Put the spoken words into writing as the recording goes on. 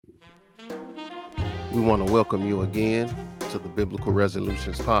We want to welcome you again to the Biblical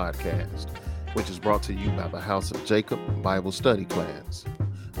Resolutions Podcast, which is brought to you by the House of Jacob Bible Study Class,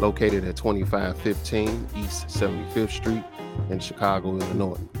 located at 2515 East 75th Street in Chicago,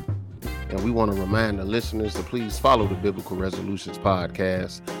 Illinois. And we want to remind the listeners to please follow the Biblical Resolutions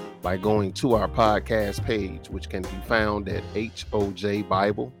Podcast by going to our podcast page, which can be found at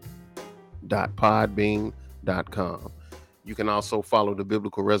hojbible.podbean.com. You can also follow the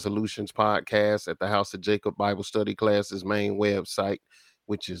Biblical Resolutions Podcast at the House of Jacob Bible Study Class's main website,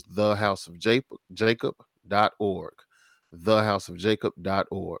 which is thehouseofjacob.org.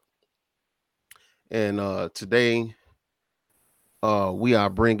 Thehouseofjacob.org. And today we are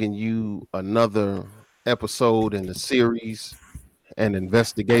bringing you another episode in the series, An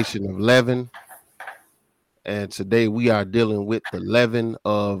Investigation of Leaven. And today we are dealing with the leaven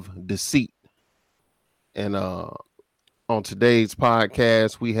of deceit. And on today's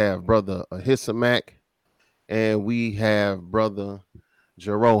podcast, we have Brother Ahisamach and we have Brother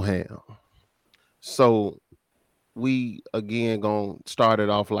Jeroham. So we again gonna start it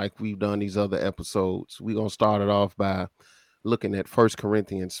off like we've done these other episodes. We're gonna start it off by looking at 1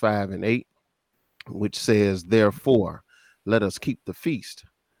 Corinthians 5:8, which says, "Therefore, let us keep the feast,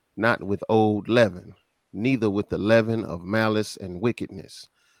 not with old leaven, neither with the leaven of malice and wickedness,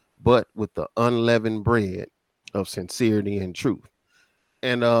 but with the unleavened bread of sincerity and truth."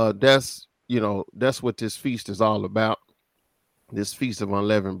 And that's what this feast is all about. This feast of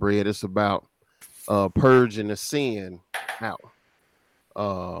unleavened bread, it's about purging the sin out,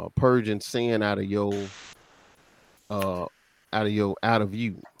 purging sin out of you,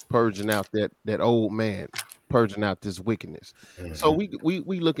 purging out that old man, purging out this wickedness. Mm-hmm. So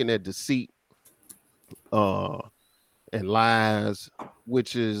we looking at deceit and lies,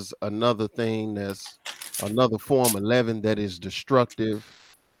 which is another thing, that's another form of leaven that is destructive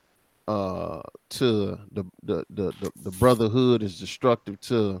to the brotherhood, is destructive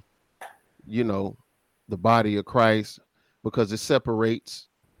to the body of Christ, because it separates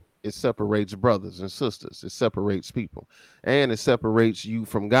brothers and sisters, it separates people, and it separates you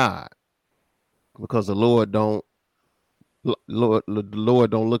from God, because the Lord don't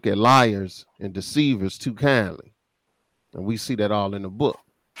look at liars and deceivers too kindly. And we see that all in the book.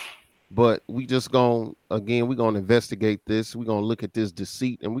 But we're gonna investigate this. We're gonna look at this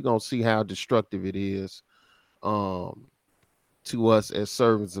deceit, and we're gonna see how destructive it is to us as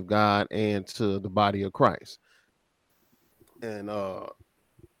servants of God and to the body of Christ. And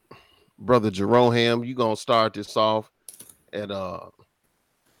Brother Jeroham, you're gonna start this off at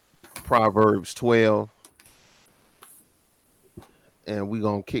Proverbs 12. And we're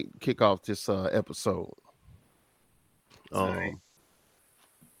gonna kick off this episode. Right.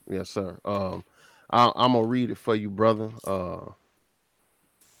 Yes, sir. I'm gonna read it for you, brother.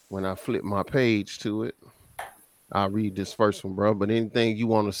 When I flip my page to it, I'll read this first one, bro. But anything you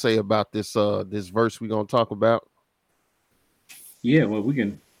want to say about this verse we're gonna talk about? Yeah, well, we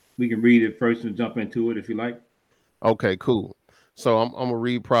can read it first and jump into it if you like. Okay, cool. So I'm gonna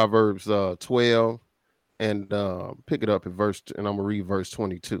read Proverbs 12 and pick it up at and I'm gonna read verse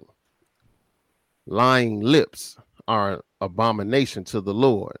 22. Lying lips are abomination to the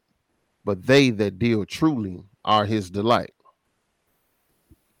Lord, but they that deal truly are his delight.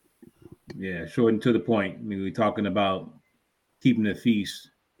 Yeah, short and to the point. I mean, we're talking about keeping the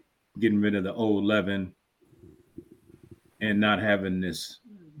feast, getting rid of the old leaven, and not having this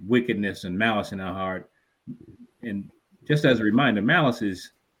wickedness and malice in our heart. And just as a reminder, malice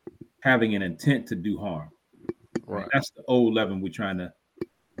is having an intent to do harm. Right. That's the old leaven we're trying to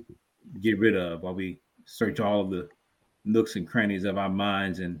get rid of while we search all of the nooks and crannies of our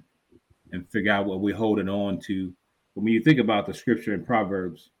minds and figure out what we're holding on to. But when you think about the scripture in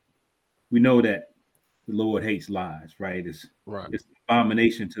Proverbs, we know that the Lord hates lies, right? It's an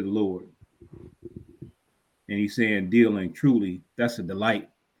abomination to the Lord. And he's saying dealing truly, that's a delight.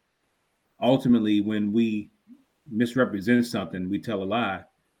 Ultimately, when we misrepresent something, we tell a lie,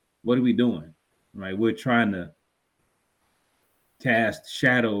 what are we doing? Right? We're trying to cast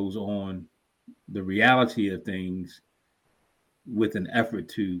shadows on the reality of things with an effort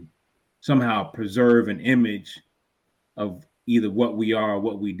to somehow preserve an image of either what we are or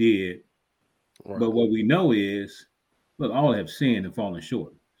what we did. Right. But what we know is, look, all have sinned and fallen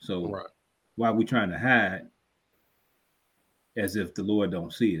short. So why are we trying to hide as if the Lord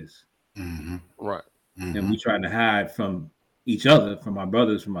don't see us? Mm-hmm. Right. Mm-hmm. And we trying to hide from each other, from our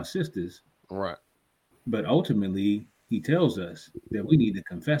brothers, from our sisters. Right. But ultimately, he tells us that we need to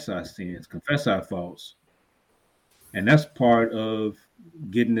confess our sins, confess our faults. And that's part of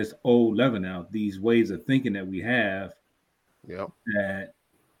getting this old leaven out, these ways of thinking that we have that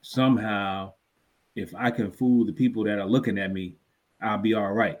somehow if I can fool the people that are looking at me, I'll be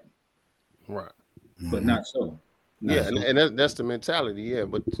all right. Right. But not so. Not Yeah, so. and that's the mentality. Yeah,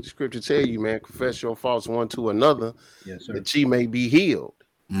 but the scripture tell you, man, confess your faults one to another, Yes, sir. that ye may be healed.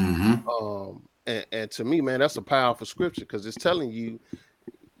 Mm-hmm. And to me, man, that's a powerful scripture because it's telling you,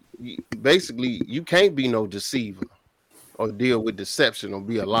 basically, you can't be no deceiver or deal with deception or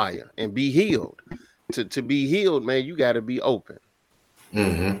be a liar and be healed. To be healed, man, you got to be open.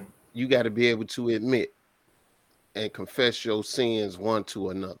 Mm-hmm. You got to be able to admit and confess your sins one to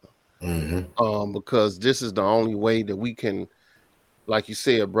another. Because this is the only way that we can, like you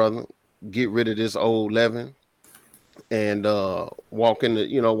said, brother, get rid of this old leaven and walk in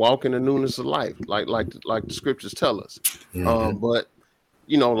the newness of life, like the scriptures tell us. But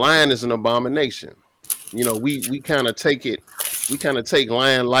lying is an abomination. We kind of take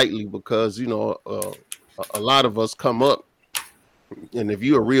lying lightly because a lot of us come up, and if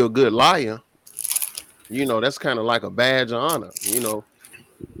you're a real good liar, that's kind of like a badge of honor.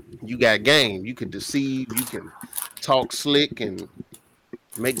 You got game. You can deceive. You can talk slick and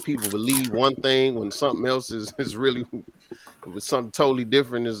make people believe one thing when something else is really with something totally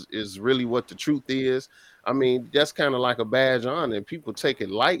different is really what the truth is. I mean, that's kind of like a badge of honor. And people take it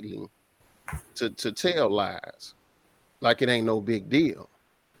lightly to tell lies, like it ain't no big deal.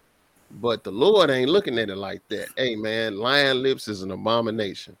 But the Lord ain't looking at it like that. Hey, man, lying lips is an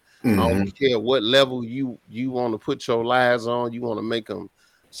abomination. I don't care what level you want to put your lies on. You want to make them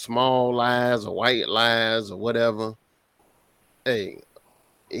small lies or white lies or whatever. Hey,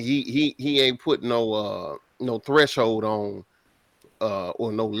 he ain't put no threshold on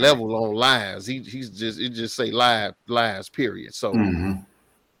or no level on lies. It just say lies period. So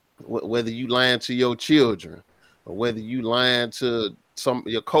whether you lying to your children or whether you lying to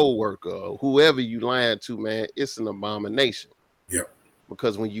your co-worker or whoever you lying to, man, it's an abomination. Yep.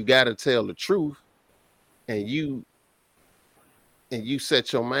 Because when you got to tell the truth and you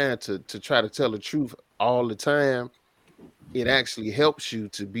set your mind to try to tell the truth all the time, it actually helps you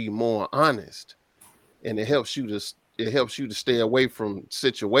to be more honest, and it helps you to stay away from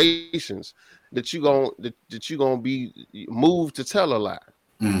situations that you gonna be moved to tell a lie.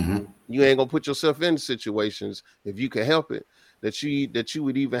 You ain't gonna put yourself in situations if you can help it that you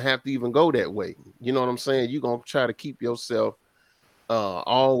would even have to even go that way. You know what I'm saying? You're gonna try to keep yourself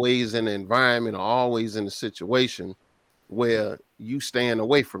always in an environment or always in a situation where you stand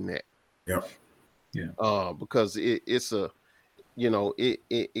away from that. Yep. Yeah. Because it's a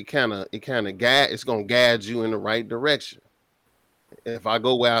it kind of it's gonna guide you in the right direction. If I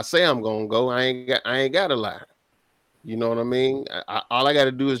go where I say I'm gonna go, I ain't gotta lie. You know what I mean? All I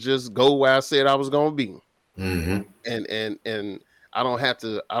gotta do is just go where I said I was gonna be. And I don't have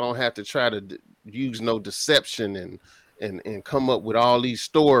to try to use no deception and come up with all these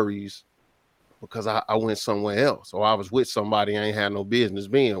stories because I went somewhere else or I was with somebody I ain't had no business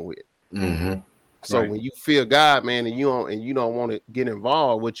being with. So when you fear God, man, and you don't want to get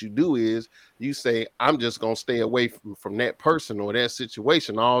involved, what you do is you say, I'm just gonna stay away from that person or that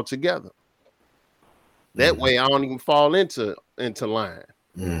situation altogether. That way I don't even fall into lying.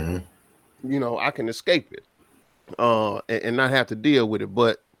 I can escape it and not have to deal with it.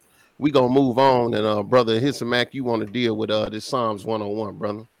 But we gonna move on, and brother Hisamak, you want to deal with this Psalms 101,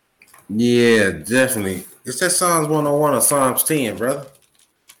 brother? Yeah, definitely. Is that Psalms 101 or Psalms 10, brother?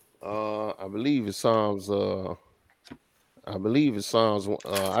 I believe it's Psalms. I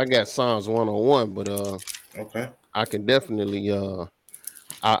got Psalms 101, but Okay. I can definitely.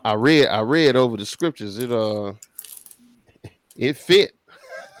 I read over the scriptures. It fit.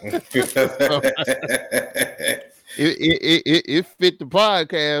 it fit the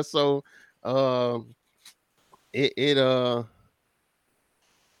podcast. So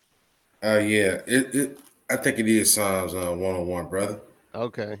yeah. I think it is Psalms 101, brother.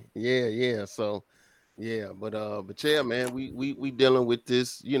 Okay. Yeah. So yeah, but yeah, man, we dealing with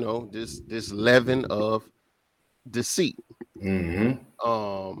this, this leaven of deceit.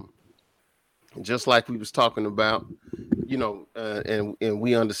 Just like we was talking about, and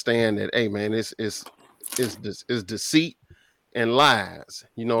we understand that, hey man, it's deceit and lies.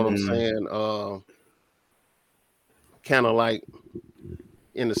 You know what I'm saying? Kind of like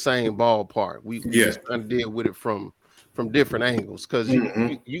in the same ballpark. We just trying to deal with it from different angles because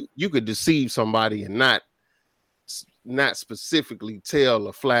you could deceive somebody and not specifically tell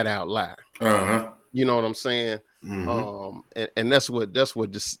a flat out lie. You know what I'm saying? And that's what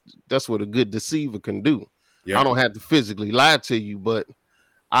a good deceiver can do. Yep. I don't have to physically lie to you, but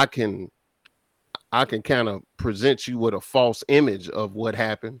I can kind of present you with a false image of what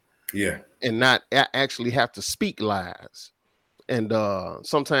happened. Yeah. And not actually have to speak lies. And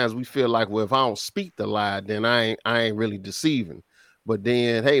sometimes we feel like, well, if I don't speak the lie, then I ain't really deceiving. But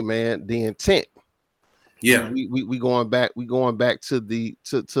then, hey man, the intent. Yeah. We going back to the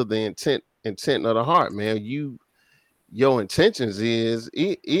intent of the heart, man. Your intentions is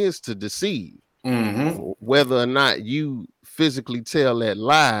to deceive. Whether or not you physically tell that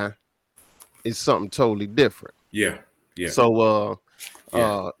lie is something totally different. Yeah. So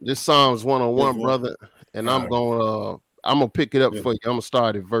this Psalms 101, brother, and I'm gonna pick it up for you. I'm gonna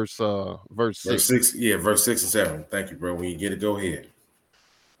start at verse 6. Verse 6. Yeah, verse 6 and 7. Thank you, bro. When you get it, go ahead.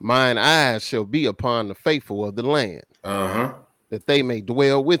 Mine eyes shall be upon the faithful of the land, that they may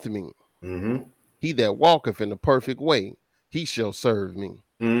dwell with me. He that walketh in the perfect way, he shall serve me.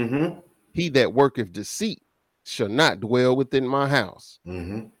 He that worketh deceit shall not dwell within my house.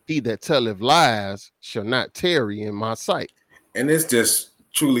 He that telleth lies shall not tarry in my sight. And it's just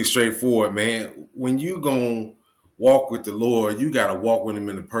truly straightforward, man. When you gonna walk with the Lord, you gotta walk with him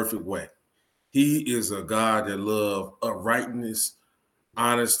in the perfect way. He is a God that loves uprightness,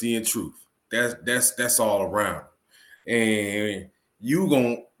 honesty, and truth. That's all around. And you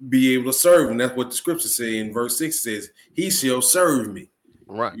gonna be able to serve him. That's what the scripture says in verse 6 says, he shall serve me.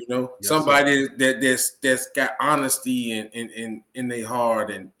 Right. You know, yes, somebody that's got honesty in their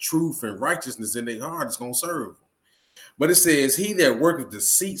heart and truth and righteousness in their heart is gonna serve him. But it says, he that worketh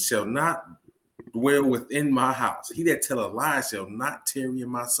deceit shall not dwell within my house. He that telleth lies shall not tarry in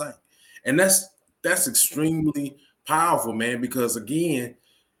my sight. And that's extremely powerful, man, because again,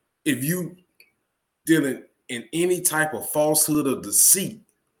 if you dealing in any type of falsehood or deceit,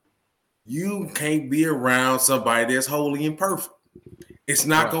 you can't be around somebody that's holy and perfect. It's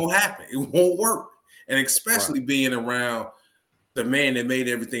not going to happen. It won't work. And especially being around the man that made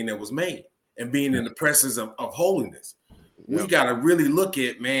everything that was made and being in the presence of holiness. We got to really look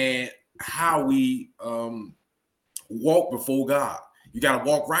at, man, how we walk before God. You got to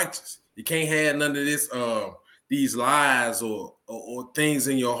walk righteous. You can't have none of this, these lies or things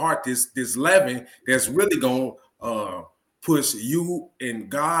in your heart, this leaven that's really going to push you and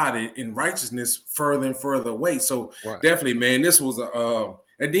God in righteousness further and further away. So definitely, man, this was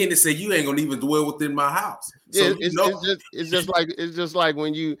and then they say you ain't gonna even dwell within my house. So it's just like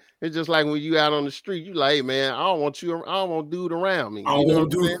when you out on the street, you like, hey, man, I don't want dude around me. I don't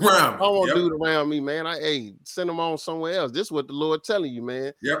want dude around me. I don't want dude around me, man. Send them on somewhere else. This is what the Lord telling you,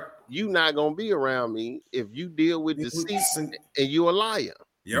 man. Yep. You not gonna be around me if you deal with deceit and you a liar.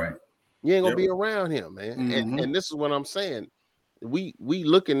 Yep. You ain't gonna be around him, man. And this is what I'm saying. We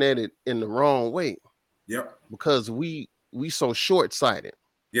looking at it in the wrong way. Yep. Because we so short-sighted.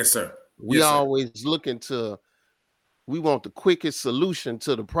 Yes, sir. We always we want the quickest solution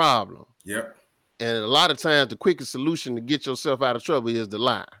to the problem. Yep. And a lot of times the quickest solution to get yourself out of trouble is the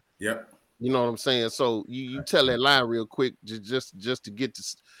lie. Yep. You know what I'm saying? So you tell that lie real quick just to get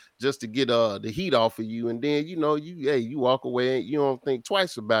the heat off of you, and then you walk away and you don't think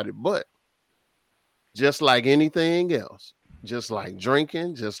twice about it. But just like anything else, just like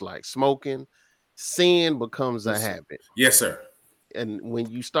drinking, just like smoking, sin becomes a habit. Yes, sir. And when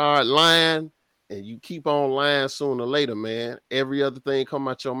you start lying and you keep on lying, sooner or later, man, every other thing come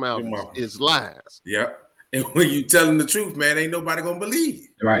out your mouth is lies. Yep. And when you telling the truth, man, ain't nobody gonna believe.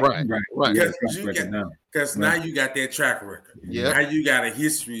 Right. Because now you got that track record. Yeah. Now you got a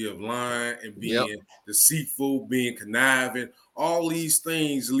history of lying and being deceitful, being conniving. All these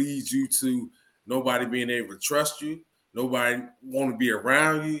things lead you to nobody being able to trust you. Nobody want to be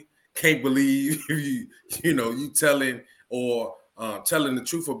around you. Can't believe you telling telling the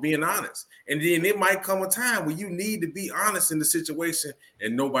truth or being honest. And then it might come a time where you need to be honest in the situation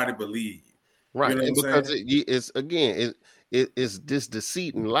and nobody believe you. Right. You know and because it's this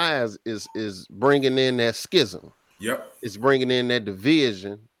deceit and lies is bringing in that schism. Yep. It's bringing in that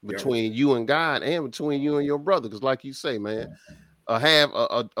division between you and God and between you and your brother. Because like you say, man, have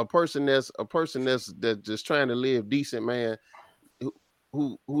a person that's just trying to live decent, man,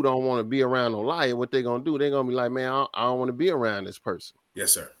 who don't want to be around no liar. What they're gonna do? They're gonna be like, man, I don't want to be around this person.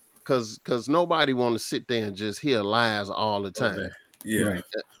 Yes, sir. Because nobody want to sit there and just hear lies all the time. Okay. Yeah. Right.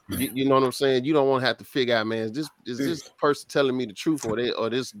 You know what I'm saying? You don't want to have to figure out, man, is this person telling me the truth, or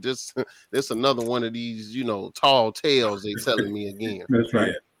this another one of these, tall tales they telling me again. That's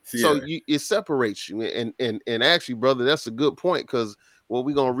right. Yeah. So it separates you. And actually, brother, that's a good point, because what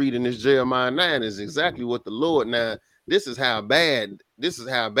we're gonna read in this Jeremiah 9 is exactly what the Lord now. This is how bad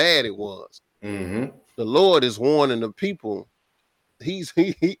it was. Mm-hmm. The Lord is warning the people. He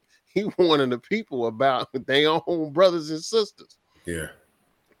warning the people about their own brothers and sisters. Yeah.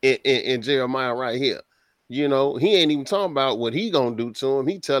 In Jeremiah right here. He ain't even talking about what he gonna do to them.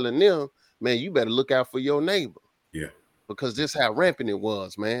 He telling them, man, you better look out for your neighbor. Yeah. because this how rampant it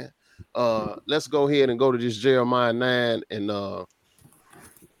was, man. Let's go ahead and go to this Jeremiah 9 and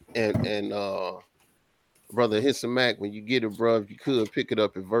brother Hisson Mac, when you get it, bro, if you could pick it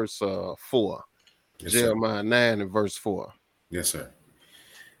up at verse 4. Yes, Jeremiah 9 and verse 4. Yes, sir.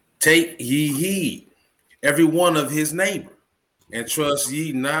 Take ye heed, every one of his neighbor, and trust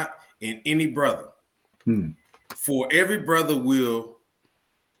ye not in any brother. For every brother will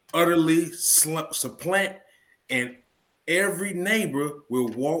utterly supplant, and every neighbor will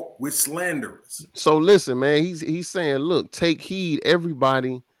walk with slanderers. So listen, man, he's saying, look, take heed,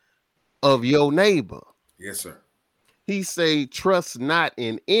 everybody, of your neighbor. Yes, sir. He say, trust not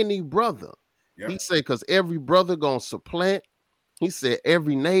in any brother. Yep. He say, because every brother gonna supplant. He said,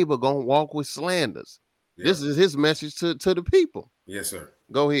 every neighbor gonna walk with slanders. Yep. This is his message to the people. Yes, sir.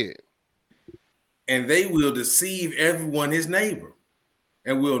 Go ahead. And they will deceive everyone his neighbor,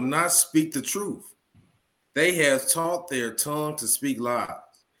 and will not speak the truth. They have taught their tongue to speak lies,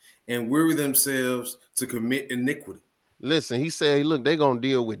 and weary themselves to commit iniquity. Listen, he said, look, they're gonna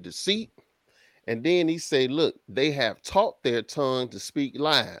deal with deceit. And then he said, look, they have taught their tongue to speak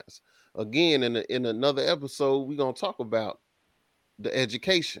lies. Again, in another episode, we're gonna talk about the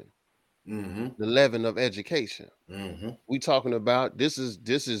education, the leaven of education. We talking about this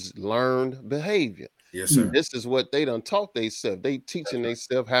is learned behavior. Yes, sir. This is what they done taught themselves. They teaching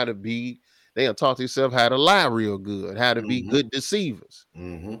themselves how to be. They done taught themselves how to lie real good, how to be good deceivers.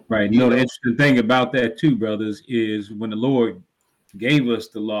 Right. You know, the interesting thing about that too, brothers, is when the Lord gave us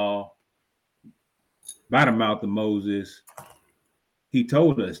the law by the mouth of Moses, he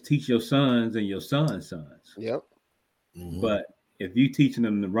told us, teach your sons and your sons' sons. Yep. But if you teaching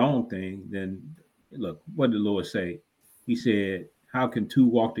them the wrong thing, then look, what did the Lord say? He said, how can two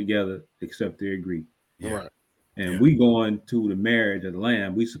walk together except they agree? Yeah. Right. And we going to the marriage of the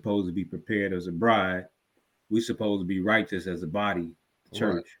Lamb, we supposed to be prepared as a bride. We supposed to be righteous as a body, the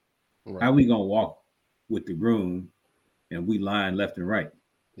church. Right. How we gonna walk with the groom and we lying left and right?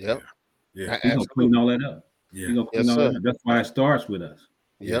 Yep. Yeah. He's gonna clean all that up. Yeah. He's gonna clean all that up. That's why it starts with us.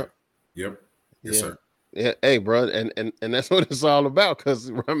 Yep. Yep. Yes, sir. Yeah. Hey, bro, and that's what it's all about. Because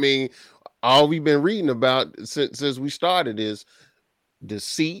I mean, all we've been reading about since we started is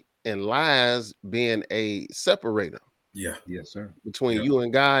deceit and lies being a separator. Yeah. Yes, sir. Between you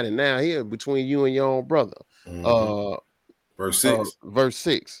and God, and now here between you and your own brother. Verse 6. Verse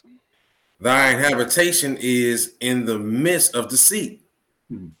 6. Thine habitation is in the midst of deceit.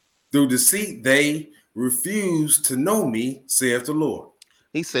 Through deceit they refuse to know me, saith the Lord.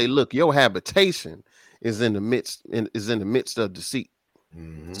 He say, look, your habitation is in the midst of deceit.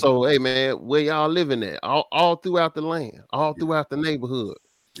 So, hey man, where y'all living at? All throughout the land, all throughout the neighborhood.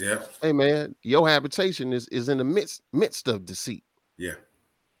 Yeah. Hey man, your habitation is in the midst of deceit. Yeah.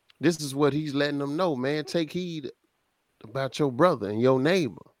 This is what he's letting them know, man. Take heed about your brother and your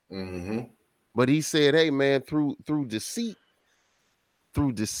neighbor. But he said, hey man, through deceit,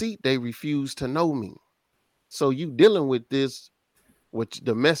 they refuse to know me. So you dealing with this. What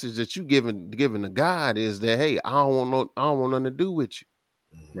the message that you giving to God is that, hey, I don't want nothing to do with you.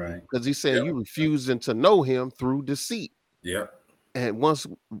 Right. Because he said you refusing to know him through deceit. Yeah. And once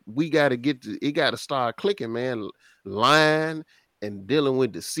we got to it got to start clicking, man, lying and dealing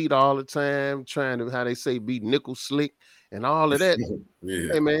with deceit all the time, trying to, how they say, be nickel slick and all of that.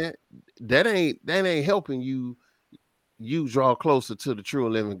 Hey man, that ain't helping you draw closer to the true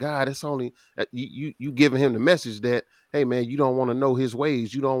and living God. It's only you giving him the message that, hey man, you don't want to know his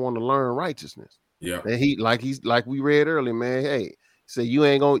ways, you don't want to learn righteousness. Yeah. And like we read earlier, man. Hey, say you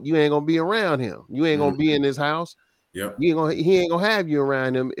ain't gonna be around him. You ain't gonna be in his house. Yeah. He ain't gonna have you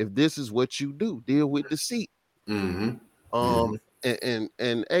around him if this is what you do. Deal with deceit. And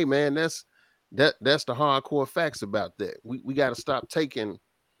hey man, that's the hardcore facts about that. We got to stop taking,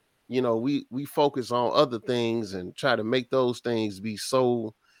 we focus on other things and try to make those things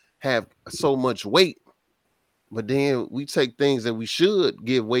have so much weight. But then we take things that we should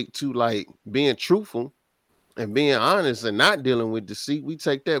give weight to, like being truthful and being honest and not dealing with deceit. We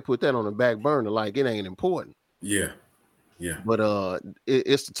take that, put that on the back burner, like it ain't important. Yeah. Yeah. But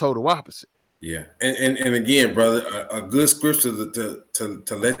it's the total opposite. Yeah. And again, brother, a good scripture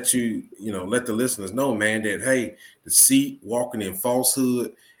to let you, let the listeners know, man, that hey, deceit, walking in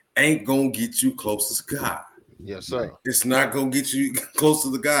falsehood ain't gonna get you close to God. Yes, sir. It's not gonna get you close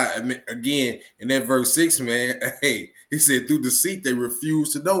to the God. I mean, again, in that verse 6, man, hey, he said, through deceit they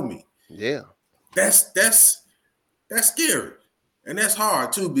refuse to know me. Yeah. That's scary. And that's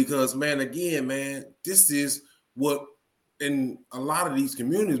hard too, because man, again, man, this is what in a lot of these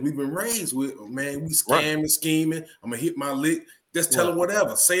communities we've been raised with, man. We scamming, scheming. I'm gonna hit my lick, Just tell her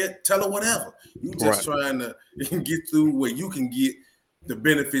whatever. Say it. Tell her whatever. You just trying to get through where you can get the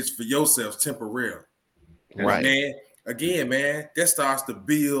benefits for yourself temporarily. Right. Man, again, man, that starts to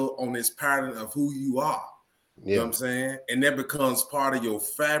build on this pattern of who you are. You know what I'm saying? And that becomes part of your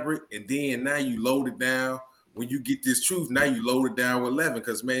fabric. And then now you load it down. When you get this truth, now you load it down with 11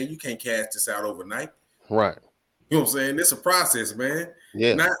 because, man, you can't cast this out overnight. Right. You know what I'm saying? It's a process, man.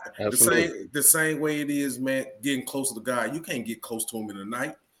 Yeah. Not absolutely. the same way it is, man, getting closer to God. You can't get close to him in a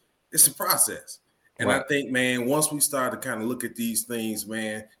night. It's a process. And I think, man, once we start to kind of look at these things,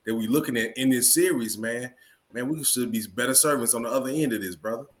 man, that we're looking at in this series, man, we should be better servants on the other end of this,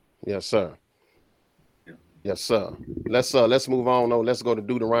 brother. Yes, sir. Yes, sir. Let's move on. Though. Let's go to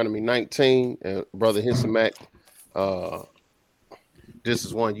Deuteronomy 19. And Brother Henson Mac, this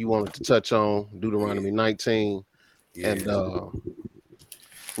is one you wanted to touch on, Deuteronomy 19. Yeah. And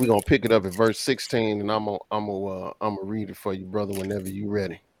we're gonna pick it up at verse 16, and I'm gonna read it for you, brother, whenever you're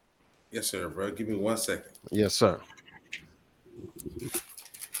ready. Yes, sir, bro. Give me 1 second. Yes, sir.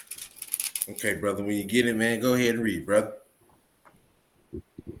 Okay, brother. When you get it, man, go ahead and read, brother.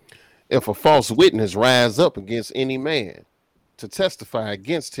 If a false witness rise up against any man to testify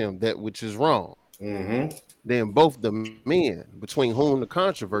against him that which is wrong, then both the men between whom the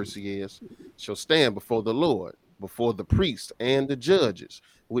controversy is shall stand before the Lord, before the priest and the judges,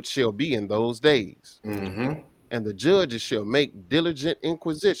 which shall be in those days. And the judges shall make diligent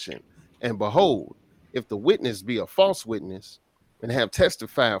inquisition. And behold, if the witness be a false witness and have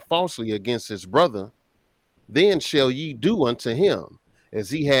testified falsely against his brother, then shall ye do unto him as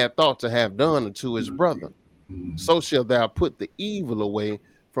he had thought to have done unto his brother. So shall thou put the evil away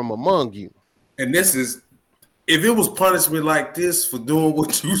from among you. And this is, if it was punishment like this for doing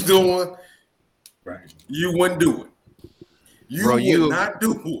what you was doing, you wouldn't do it. You would not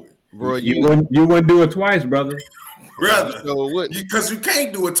do it. Bro, you wouldn't do it twice, brother. Brother, because you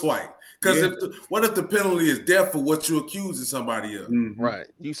can't do it twice. Because what if the penalty is death for what you're accusing somebody of? Right.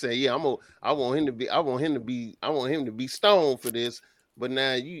 You say, I want him to be stoned for this, but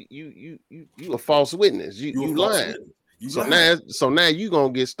now you a false witness. You lying. So now you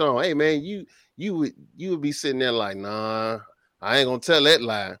gonna get stoned. Hey man, you would be sitting there like, nah, I ain't gonna tell that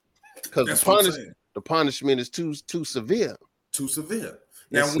lie. Because the punishment is too severe. Too severe.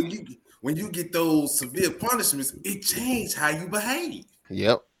 Now when you get those severe punishments, it changes how you behave.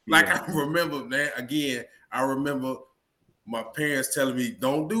 Yep. Like I remember, man, again, I remember my parents telling me,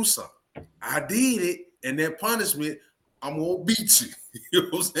 don't do something. I did it, and that punishment, I'm gonna beat you. You know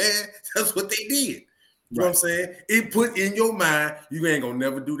what I'm saying? That's what they did. You know what I'm saying? It put in your mind, you ain't gonna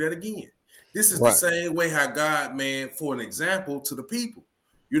never do that again. This is the same way how God, man, for an example to the people.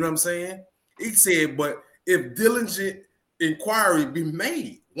 You know what I'm saying? He said, but if diligent inquiry be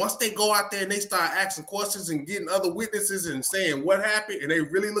made, once they go out there and they start asking questions and getting other witnesses and saying what happened, and they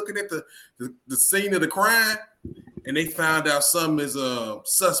really looking at the scene of the crime, and they found out something is a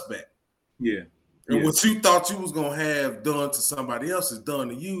suspect. Yeah. And what you thought you was gonna have done to somebody else is done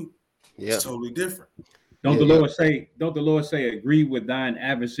to you. Yeah. It's totally different. Don't the Lord say, agree with thine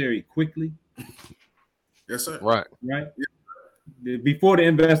adversary quickly? Yes, sir. Right. Right. Yeah. Before the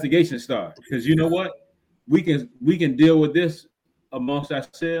investigation starts. Because you know what? We can deal with this amongst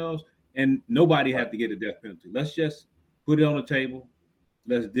ourselves, and nobody have to get a death penalty. Let's just put it on the table.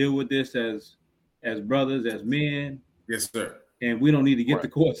 Let's deal with this as brothers, as men. Yes, sir. And we don't need to get the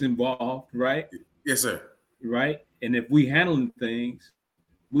courts involved, right? Yes, sir. Right. And if we handling things,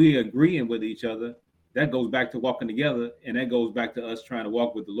 we agreeing with each other, that goes back to walking together, and that goes back to us trying to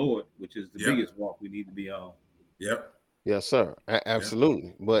walk with the Lord, which is the biggest walk we need to be on. Yep. Yes, sir. Absolutely.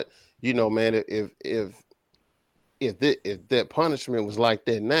 Yep. But you know, man, if that punishment was like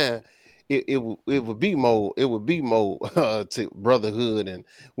that now, it would be more to brotherhood, and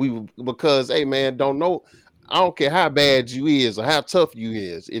because hey man, I don't care how bad you is or how tough you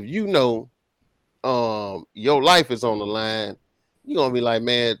is, if you know your life is on the line, you're gonna be like,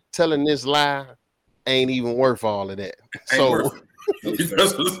 man, telling this lie ain't even worth all of that. So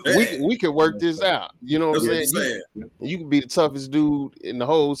we can work this out. You know what I'm saying? You can be the toughest dude in the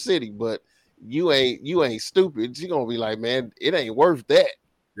whole city, but you ain't stupid. You're gonna be like, man, it ain't worth that.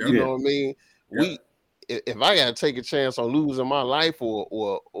 You know what I mean? If I gotta take a chance on losing my life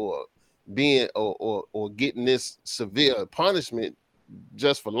or being or getting this severe punishment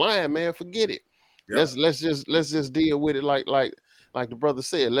just for lying, man, forget it. Let's just deal with it like the brother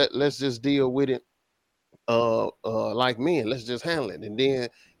said. Let's just deal with it like men. Let's just handle it, and then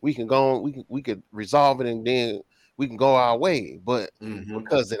we can go on, we could resolve it, and then we can go our way. But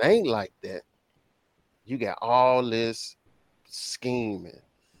because it ain't like that, you got all this scheming,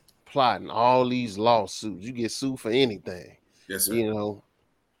 plotting, all these lawsuits. You get sued for anything. Yes, sir. You know,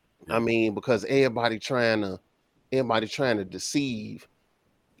 Yeah. I mean, because everybody trying to deceive,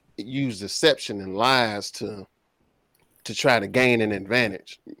 use deception and lies to try to gain an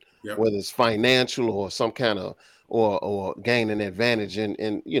advantage, Yep. whether it's financial or some kind of or gain an advantage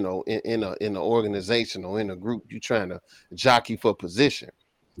in you know in an organization or in a group. You trying to jockey for position.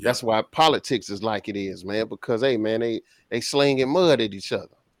 That's Yep. why politics is like it is, man. Because hey, man, they slinging mud at each other.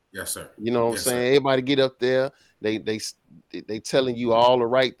 Yes, sir. You know what I'm Yes, saying? sir. Everybody get up there. They telling you all the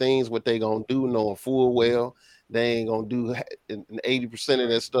right things, what they gonna do, knowing full well they ain't gonna do 80% of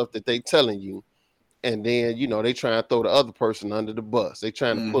that stuff that they telling you. And then you know they try and throw the other person under the bus. They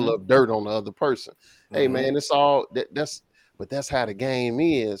trying to pull up dirt on the other person. Hey man, it's all that's how the game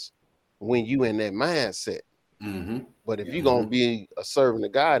is when you in that mindset. But if you're gonna be a servant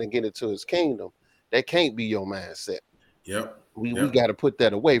of God and get into His kingdom, that can't be your mindset. Yep. We got to put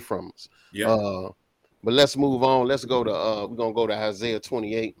that away from us. Yep. But let's move on. Let's go to we're gonna go to Isaiah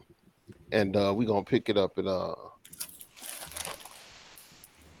 28, and we're gonna pick it up at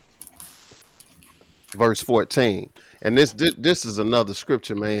verse 14. And this is another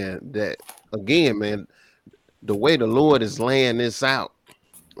scripture, man, that again, man, the way the Lord is laying this out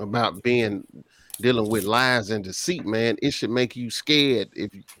about dealing with lies and deceit, man, it should make you scared.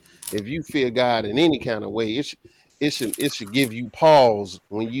 If you fear God in any kind of way, it should give you pause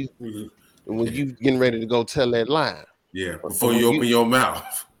when you getting ready to go tell that lie. Yeah, before you open your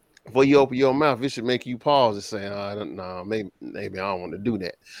mouth. Before you open your mouth, it should make you pause and say, no, maybe I don't want to do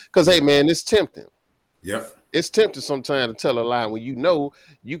that. Because hey man, it's tempting. Yep. It's tempting sometimes to tell a lie when you know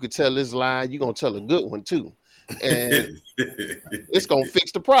you could tell this lie, you're gonna tell a good one too. And it's gonna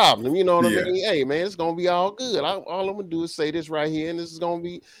fix the problem. You know what I mean? Hey man, it's gonna be all good. All I'm gonna do is say this right here, and this is gonna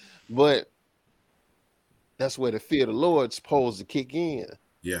be, but that's where the fear of the Lord's supposed to kick in.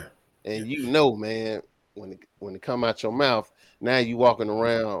 Yeah. And you know, man, when it come out your mouth, now you walking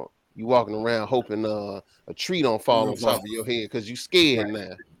around hoping a tree don't fall on top of your head because you scared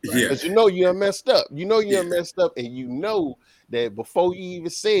now. Yeah. Because you know you done messed up. You know you done messed up, and you know that before you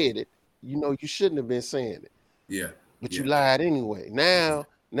even said it, you know you shouldn't have been saying it. Yeah. But you lied anyway. Now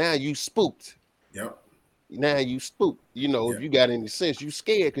you spooked. Yep. Now you spooked. You know, if you got any sense, you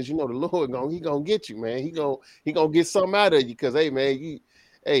scared because you know the Lord he gonna get you, man. He gonna get something out of you because hey man,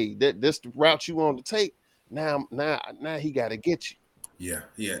 that's the route you want to take. Now he gotta get you. Yeah,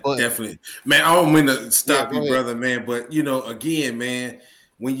 definitely. Man, I don't mean to stop you, brother, man. But you know, again, man,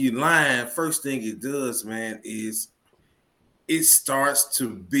 when you lying, first thing it does, man, is it starts to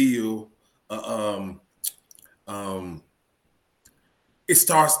build it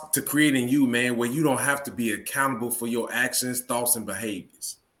starts to create in you, man, where you don't have to be accountable for your actions, thoughts, and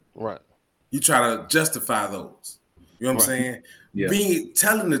behaviors. Right. You try to justify those. You know what I'm saying? Yeah.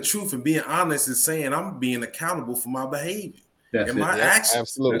 Telling the truth and being honest is saying I'm being accountable for my behavior and my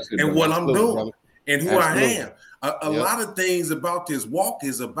actions and what I'm doing and who I am. A lot of things about this walk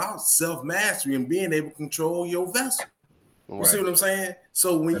is about self-mastery and being able to control your vessel. You see what I'm saying?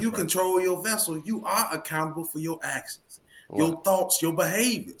 So when you control your vessel, you are accountable for your actions, your thoughts, your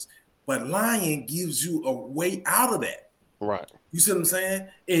behaviors. But lying gives you a way out of that. Right. You see what I'm saying?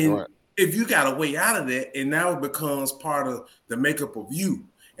 And if you got a way out of that, and now it becomes part of the makeup of you,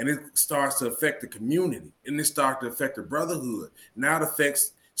 and it starts to affect the community, and it starts to affect the brotherhood. Now it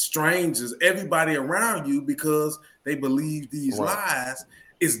affects strangers, everybody around you, because they believe these lies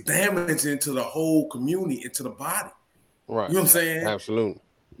is damaging to the whole community and to the body. Right. You know what I'm saying? Absolutely.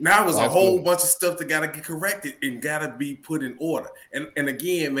 Now there's a whole bunch of stuff that got to get corrected and got to be put in order. And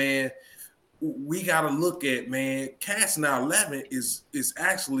again, man, we got to look at, man, casting out leaven is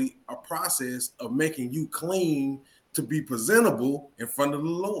actually a process of making you clean to be presentable in front of the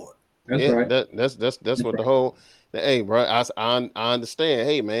Lord. That's right. That's what the whole. Hey, bro, I understand.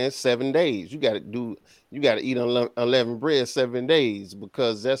 Hey, man, 7 days. You got to eat unleavened bread 7 days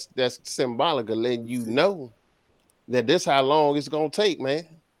because that's symbolic of letting you know that this how long it's gonna take, man.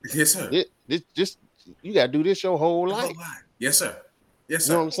 Yes, sir. This you got to do this your whole life. Yes, sir. Yes,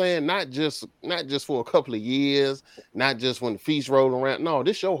 sir. You know what I'm saying? Not just for a couple of years, not just when the feast roll around. No,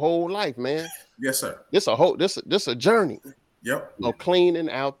 this your whole life, man. Yes, sir. This a journey. Yep. Of cleaning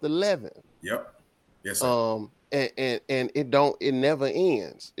out the leaven. Yep. Yes, sir. And it never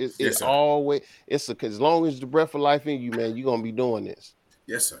ends. It's always as long as the breath of life in you, man, you're gonna be doing this.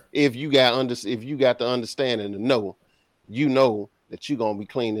 Yes, sir. If you got the understanding to know, you know that you're gonna be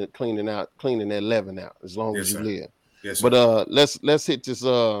cleaning that leaven out as long as you live. Yes, sir. But let's hit this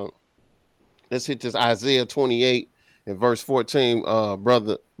Isaiah 28 and verse 14.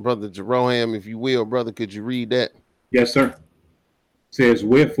 Brother Jeroham, if you will, brother, could you read that? Yes, sir. It says,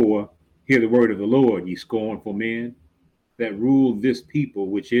 wherefore hear the word of the Lord, ye scornful men, that rule this people,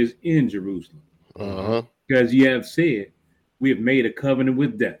 which is in Jerusalem. Uh-huh. Because ye have said, we have made a covenant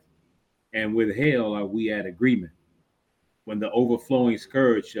with death, and with hell are we at agreement. When the overflowing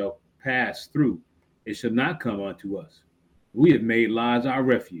scourge shall pass through, it shall not come unto us. We have made lies our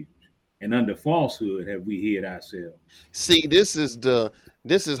refuge, and under falsehood have we hid ourselves. See, this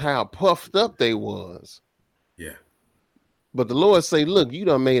is how puffed up they was. Yeah. But the Lord say, look, you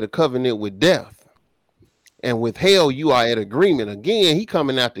done made a covenant with death, and with hell you are at agreement. Again, he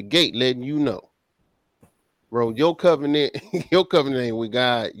coming out the gate letting you know, bro, your covenant ain't with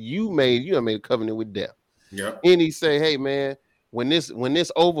God. You done made a covenant with death. Yeah. And he say, hey man, when this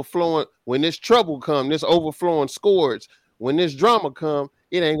overflowing, when this trouble come, this overflowing scourge, when this drama come,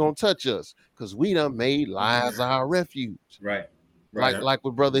 it ain't gonna touch us because we done made lies our refuge. Right. Like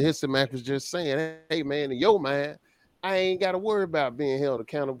what Brother Histomack was just saying. Hey man, in your mind, I ain't got to worry about being held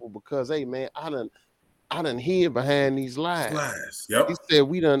accountable because hey man, I done hid behind these lies. Yep. He said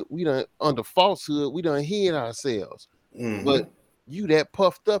we done under falsehood, we done hid ourselves. Mm-hmm. But you that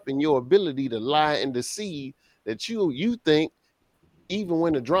puffed up in your ability to lie and deceive that you think even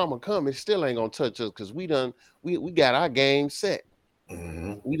when the drama comes, it still ain't gonna touch us because we got our game set.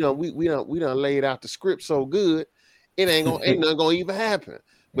 Mm-hmm. We done laid out the script so good, ain't nothing gonna even happen.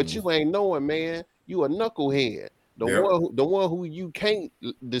 But you ain't knowing, man. You a knucklehead. The one who you can't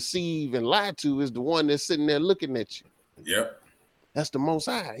deceive and lie to is the one that's sitting there looking at you. Yep. That's the Most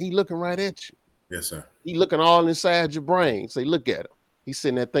High. He looking right at you. Yes, sir. He looking all inside your brain. Say, look at him. He's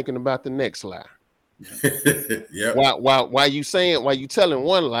sitting there thinking about the next lie. Yeah. While you telling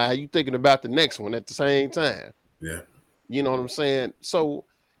one lie, you thinking about the next one at the same time. Yeah. You know what I'm saying? So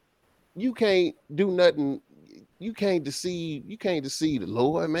you can't do nothing. You can't deceive the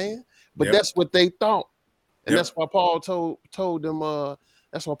Lord, man. But that's what they thought. And that's why Paul told them,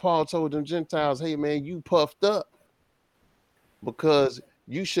 that's why Paul told them Gentiles, hey man, you puffed up because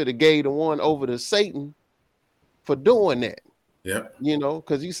you should have gave the one over to Satan for doing that. Yeah. You know,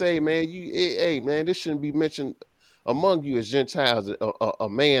 because you say, man, hey man, this shouldn't be mentioned among you as Gentiles, a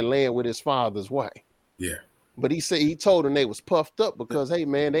man laying with his father's wife. Yeah. But he told them they was puffed up because hey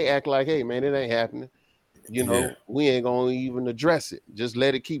man, they act like, hey man, it ain't happening. You know, we ain't gonna even address it. Just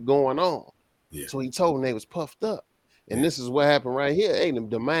let it keep going on. Yeah. So he told them they was puffed up. And this is what happened right here. Hey,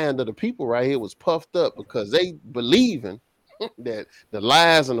 the mind of the people right here was puffed up because they believing that the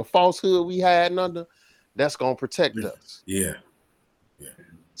lies and the falsehood we hiding under, that's gonna protect us. Yeah.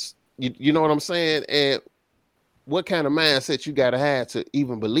 You know what I'm saying? And what kind of mindset you gotta have to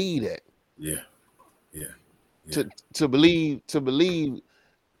even believe that? Yeah. To believe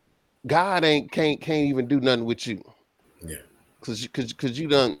God can't even do nothing with you. Yeah. Cause you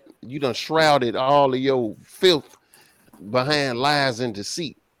done shrouded all of your filth behind lies and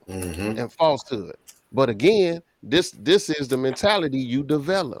deceit and falsehood. But again, this is the mentality you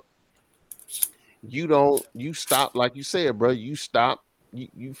develop. You stop, like you said, bro. You stop.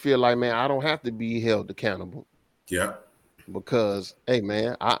 You feel like, man, I don't have to be held accountable. Yeah. Because hey,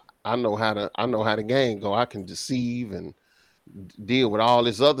 man, I know how the game go. I can deceive and deal with all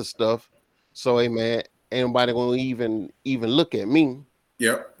this other stuff. So hey, man, ain't nobody gonna even look at me.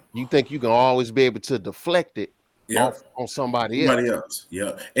 Yep. You think you can always be able to deflect it off on somebody else.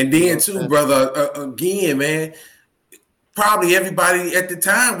 Yeah. And then too, brother, again, man, probably everybody at the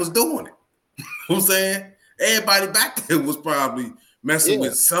time was doing it. You know what I'm saying? Everybody back there was probably messing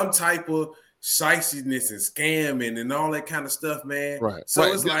with some type of shiestiness and scamming and all that kind of stuff, man. Right. So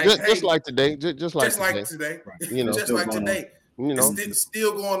right. it's like just like today. Just like today. Right. You know, just like today. You know, it's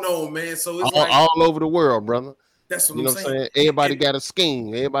still going on, man. So it's all over the world, brother. That's what I'm saying. Everybody got a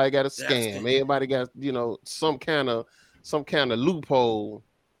scheme. Everybody got a scam. Everybody got, you know, some kind of loophole.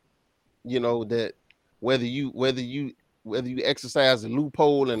 You know, that whether you exercise a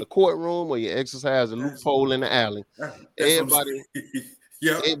loophole in the courtroom or you exercise a loophole in the alley, everybody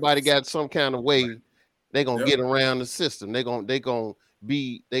got some kind of way they're gonna get around the system. They're gonna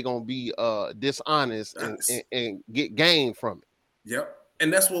be dishonest and get gain from it. Yep.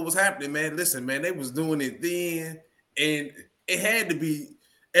 And that's what was happening, man. Listen, man, they was doing it then, and it had to be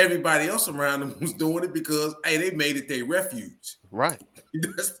everybody else around them was doing it because hey, they made it their refuge. Right.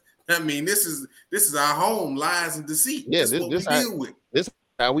 I mean, this is our home, lies and deceit. Yeah, this what we deal with. This is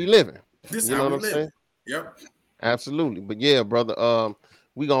how we living. This is how we living. Yep. Absolutely. But yeah, brother,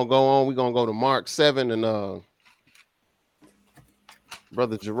 we gonna go on. We're gonna go to Mark 7 and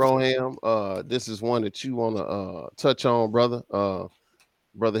Brother Jeroham, this is one that you want to touch on, brother.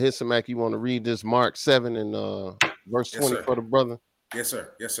 Brother Hisamak, you want to read this Mark 7 and verse 20 for the brother? Yes,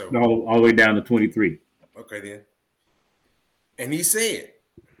 sir. Yes, sir. All the way down to 23. Okay, then. And he said,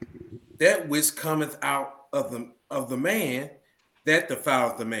 that which cometh out of of the man that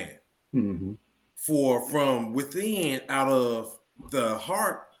defileth the man. Mm-hmm. For from within, out of the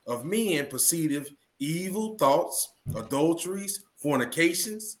heart of men, proceedeth evil thoughts, adulteries,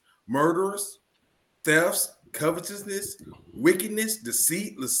 fornications, murders, thefts, covetousness, wickedness,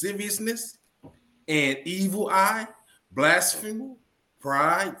 deceit, lasciviousness, and evil eye, blasphemy,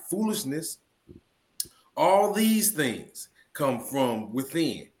 pride, foolishness. All these things come from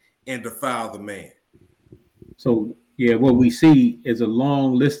within and defile the man. So, yeah, what we see is a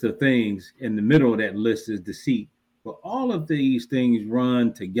long list of things. In the middle of that list is deceit. But all of these things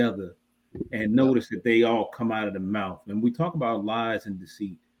run together, and notice that they all come out of the mouth. And we talk about lies and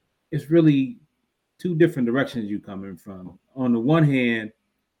deceit. It's really two different directions you coming from. On the one hand,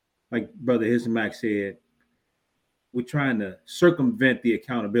 like Brother Hismack said, we're trying to circumvent the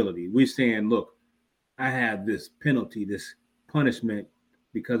accountability. We're saying, look, I have this penalty, this punishment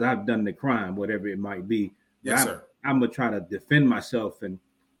because I've done the crime, whatever it might be. Yes, sir. I'm going to try to defend myself and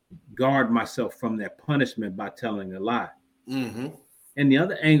guard myself from that punishment by telling a lie. Mm-hmm. And the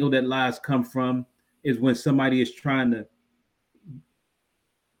other angle that lies come from is when somebody is trying to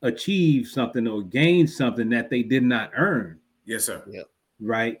achieve something or gain something that they did not earn. Yes, sir. Yeah.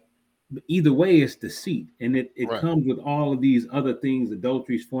 Right. But either way, it's deceit. And it Right. comes with all of these other things,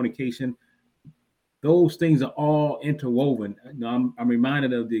 adulteries, fornication. Those things are all interwoven. I'm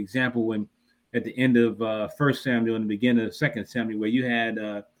reminded of the example when at the end of 1 Samuel and the beginning of 2 Samuel, where you had,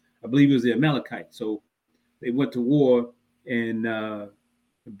 I believe it was the Amalekites. So they went to war, and the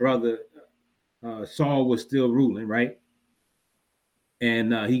brother Saul was still ruling, right?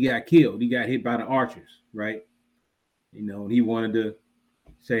 And he got killed. He got hit by the archers, right? You know, and he wanted to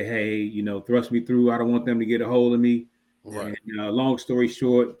say, hey, you know, thrust me through. I don't want them to get a hold of me. Right. And long story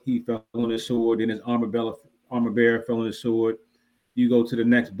short, he fell on his sword, and his armor bearer fell on his sword. You go to the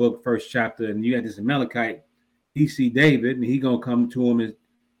next book, first chapter, and you had this Amalekite. He see David, and he gonna come to him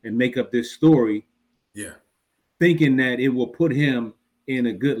and make up this story. Yeah. Thinking that it will put him in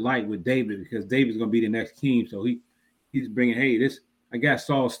a good light with David because David's gonna be the next king. So he's bringing, hey, I got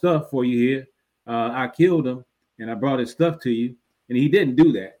Saul's stuff for you here. I killed him, and I brought his stuff to you. And he didn't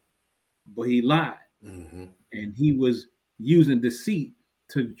do that, but he lied. Mm-hmm. And he was using deceit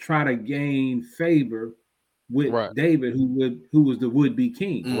to try to gain favor with Right. David, who was the would-be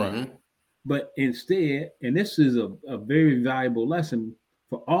king. Mm-hmm. But instead, and this is a very valuable lesson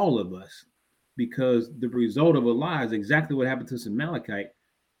for all of us, because the result of a lie is exactly what happened to some Amalekite.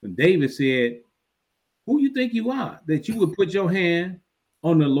 When David said, who you think you are, that you would put your hand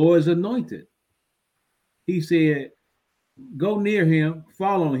on the Lord's anointed? He said, go near him,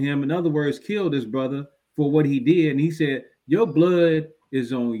 fall on him. In other words, kill this brother for what he did. And he said, your blood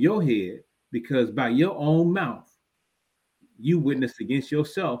is on your head because by your own mouth, you witnessed against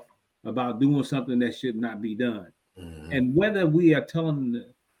yourself about doing something that should not be done. Mm-hmm. And whether we are telling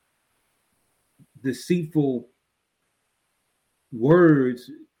the deceitful words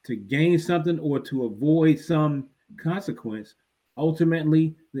to gain something or to avoid some consequence,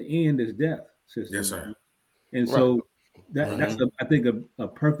 ultimately the end is death. Sister. Yes, sir. And Right. so that's I think a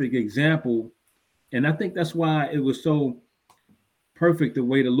perfect example. And I think that's why it was so perfect the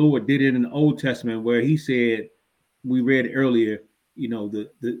way the Lord did it in the Old Testament, where he said, we read earlier, you know, the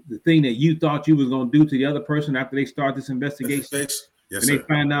thing that you thought you was going to do to the other person after they start this investigation, Yes, and sir. they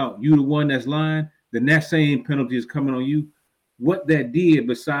find out you the one that's lying, then that same penalty is coming on you. What that did,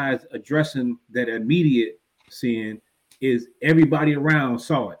 besides addressing that immediate sin, is everybody around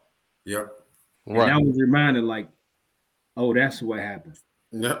saw it. Yep. And Right. I was reminded, like, oh, that's what happened.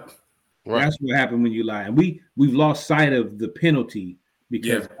 Yep. Right. That's what happened when you lie. And we've lost sight of the penalty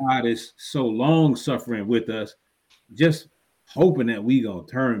because God is so long suffering with us, just hoping that we gonna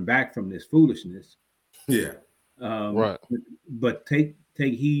turn back from this foolishness. Yeah. Right. But take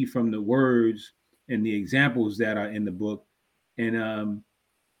heed from the words and the examples that are in the book, and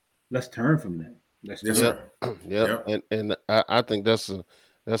let's turn from that. Let's Yes, turn. sir. Yeah. And I think that's a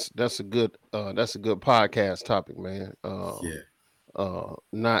good podcast topic, man.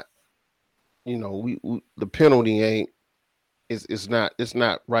 Not, you know, we the penalty ain't it's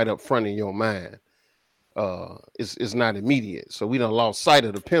not right up front in your mind. It's not immediate. So we done lost sight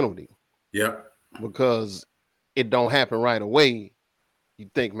of the penalty. Yep. Because it don't happen right away. You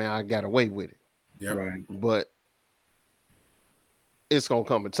think, man, I got away with it. Yep. Right. But it's gonna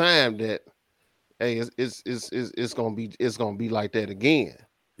come a time that, hey, it's gonna be like that again.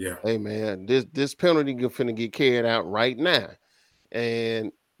 Yeah. Hey, man, this penalty finna get carried out right now,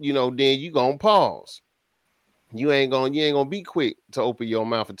 and you know, then you gonna pause. You ain't gonna be quick to open your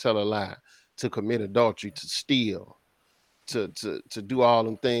mouth and tell a lie, to commit adultery, to steal, to do all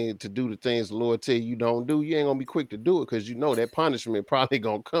them things, to do the things the Lord tell you don't do, you ain't gonna be quick to do it because you know that punishment probably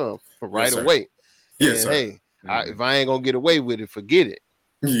gonna come right away. Yes, And sir. hey, if I ain't gonna get away with it, forget it.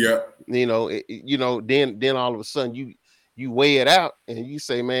 Yeah. You know, then all of a sudden you weigh it out and you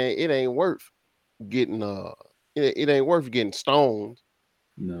say, man, it ain't worth getting it ain't worth getting stoned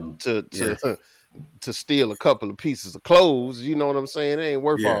to steal a couple of pieces of clothes. You know what I'm saying? It ain't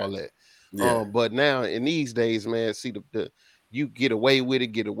worth all that. Yeah. But now in these days, man, see the you get away with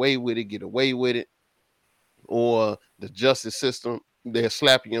it, or the justice system, they'll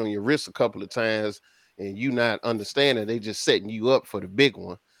slap you on your wrist a couple of times and you not understanding, they just setting you up for the big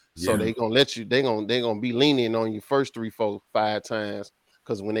one. So they gonna let you, they're gonna be lenient on you first 3, 4, 5 times.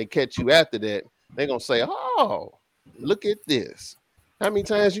 Because when they catch you after that, they're gonna say, oh, look at this. How many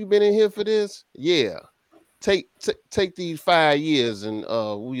times you been in here for this? Yeah. Take these 5 years and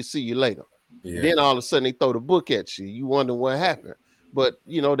we'll see you later. Yeah. Then all of a sudden they throw the book at you. You wonder what happened. But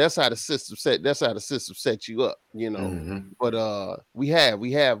you know, that's how the system set you up, you know. Mm-hmm. But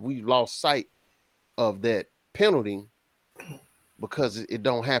we've lost sight of that penalty because it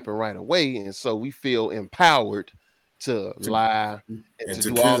don't happen right away. And so we feel empowered to lie and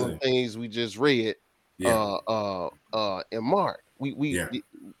to do all the things we just read in Mark. We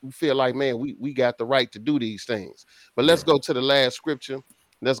feel like, man, we got the right to do these things. But let's go to the last scripture.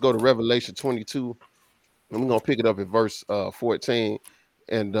 Let's go to Revelation 22. And we're gonna pick it up at verse 14.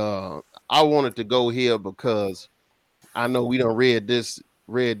 And I wanted to go here because I know we done read this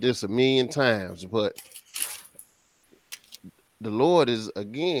a million times, but the Lord is,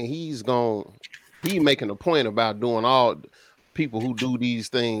 again, he making a point about doing all people who do these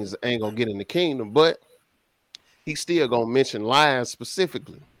things ain't gonna get in the kingdom, but he's still gonna mention lies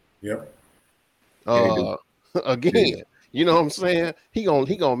specifically. Yep. Again, you know what I'm saying? He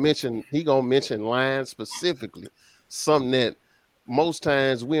gonna mention lies specifically, something that most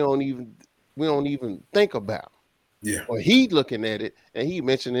times we don't even think about. Yeah. Or he looking at it and he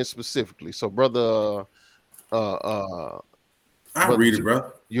mentioned it specifically. So, brother, I'll read it,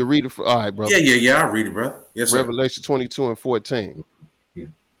 bro. You read it? All right, brother. Yeah. I'll read it, bro. Yes, sir. Revelation 22 and 14. Yeah.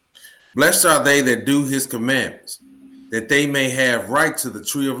 Blessed are they that do his commandments, that they may have right to the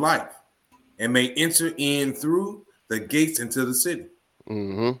tree of life, and may enter in through the gates into the city.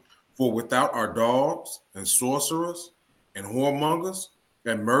 Mm-hmm. For without are dogs and sorcerers and whoremongers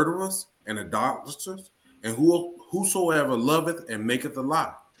and murderers and idolaters and whosoever loveth and maketh a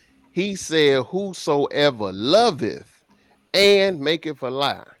lie. He said, whosoever loveth and maketh a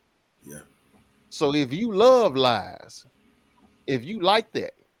lie. Yeah. So if you love lies, if you like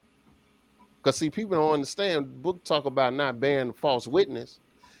that, because see, people don't understand, the book talk about not bearing false witness.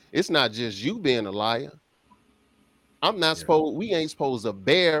 It's not just you being a liar. We ain't supposed to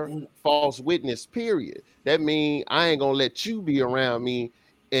bear false witness, period. That means I ain't gonna let you be around me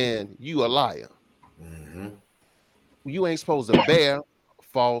and you a liar. Mm-hmm. You ain't supposed to bear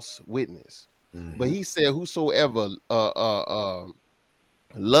false witness. Mm-hmm. But he said, whosoever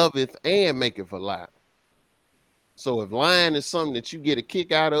loveth and maketh a lie. So if lying is something that you get a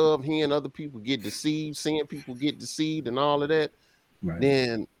kick out of, hearing other people get deceived, seeing people get deceived and all of that,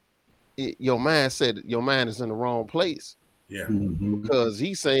 then your mind is in the wrong place. Yeah. Mm-hmm. Because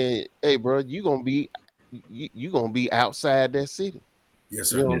he's saying, hey, bro, you gonna be outside that city. Yes,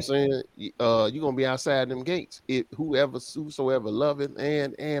 sir. You know what I'm saying? You're gonna be outside them gates. Whosoever loveth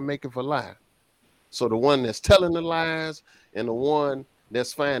and maketh a lie. So the one that's telling the lies and the one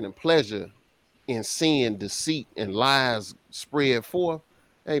that's finding pleasure in seeing deceit and lies spread forth,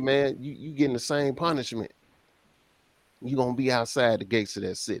 hey man, you getting the same punishment. You're gonna be outside the gates of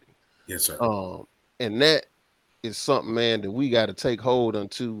that city. Yes, sir. And that is something, man, that we got to take hold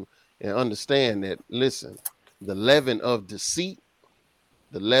unto and understand that, listen, the leaven of deceit,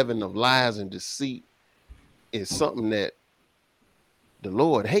 the leaven of lies and deceit is something that the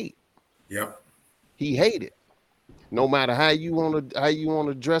Lord hate. Yep. He hate it. No matter how you want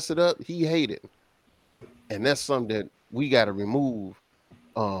to dress it up, he hate it. And that's something that we got to remove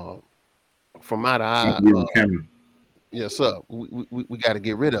from out of our yes, sir. We got to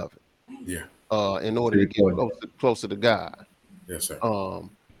get rid of it. Yeah. In order to get closer to God. Yes, sir.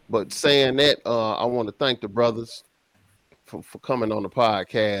 But saying that, I want to thank the brothers for coming on the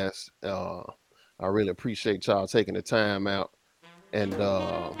podcast. I really appreciate y'all taking the time out. And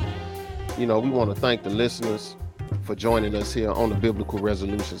we want to thank the listeners for joining us here on the Biblical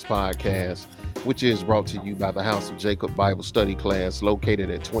Resolutions podcast, which is brought to you by the House of Jacob Bible Study Class, located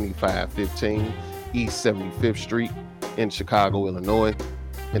at 2515 East 75th Street in Chicago, Illinois.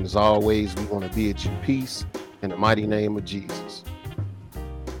 And as always, we want to bid you peace in the mighty name of Jesus.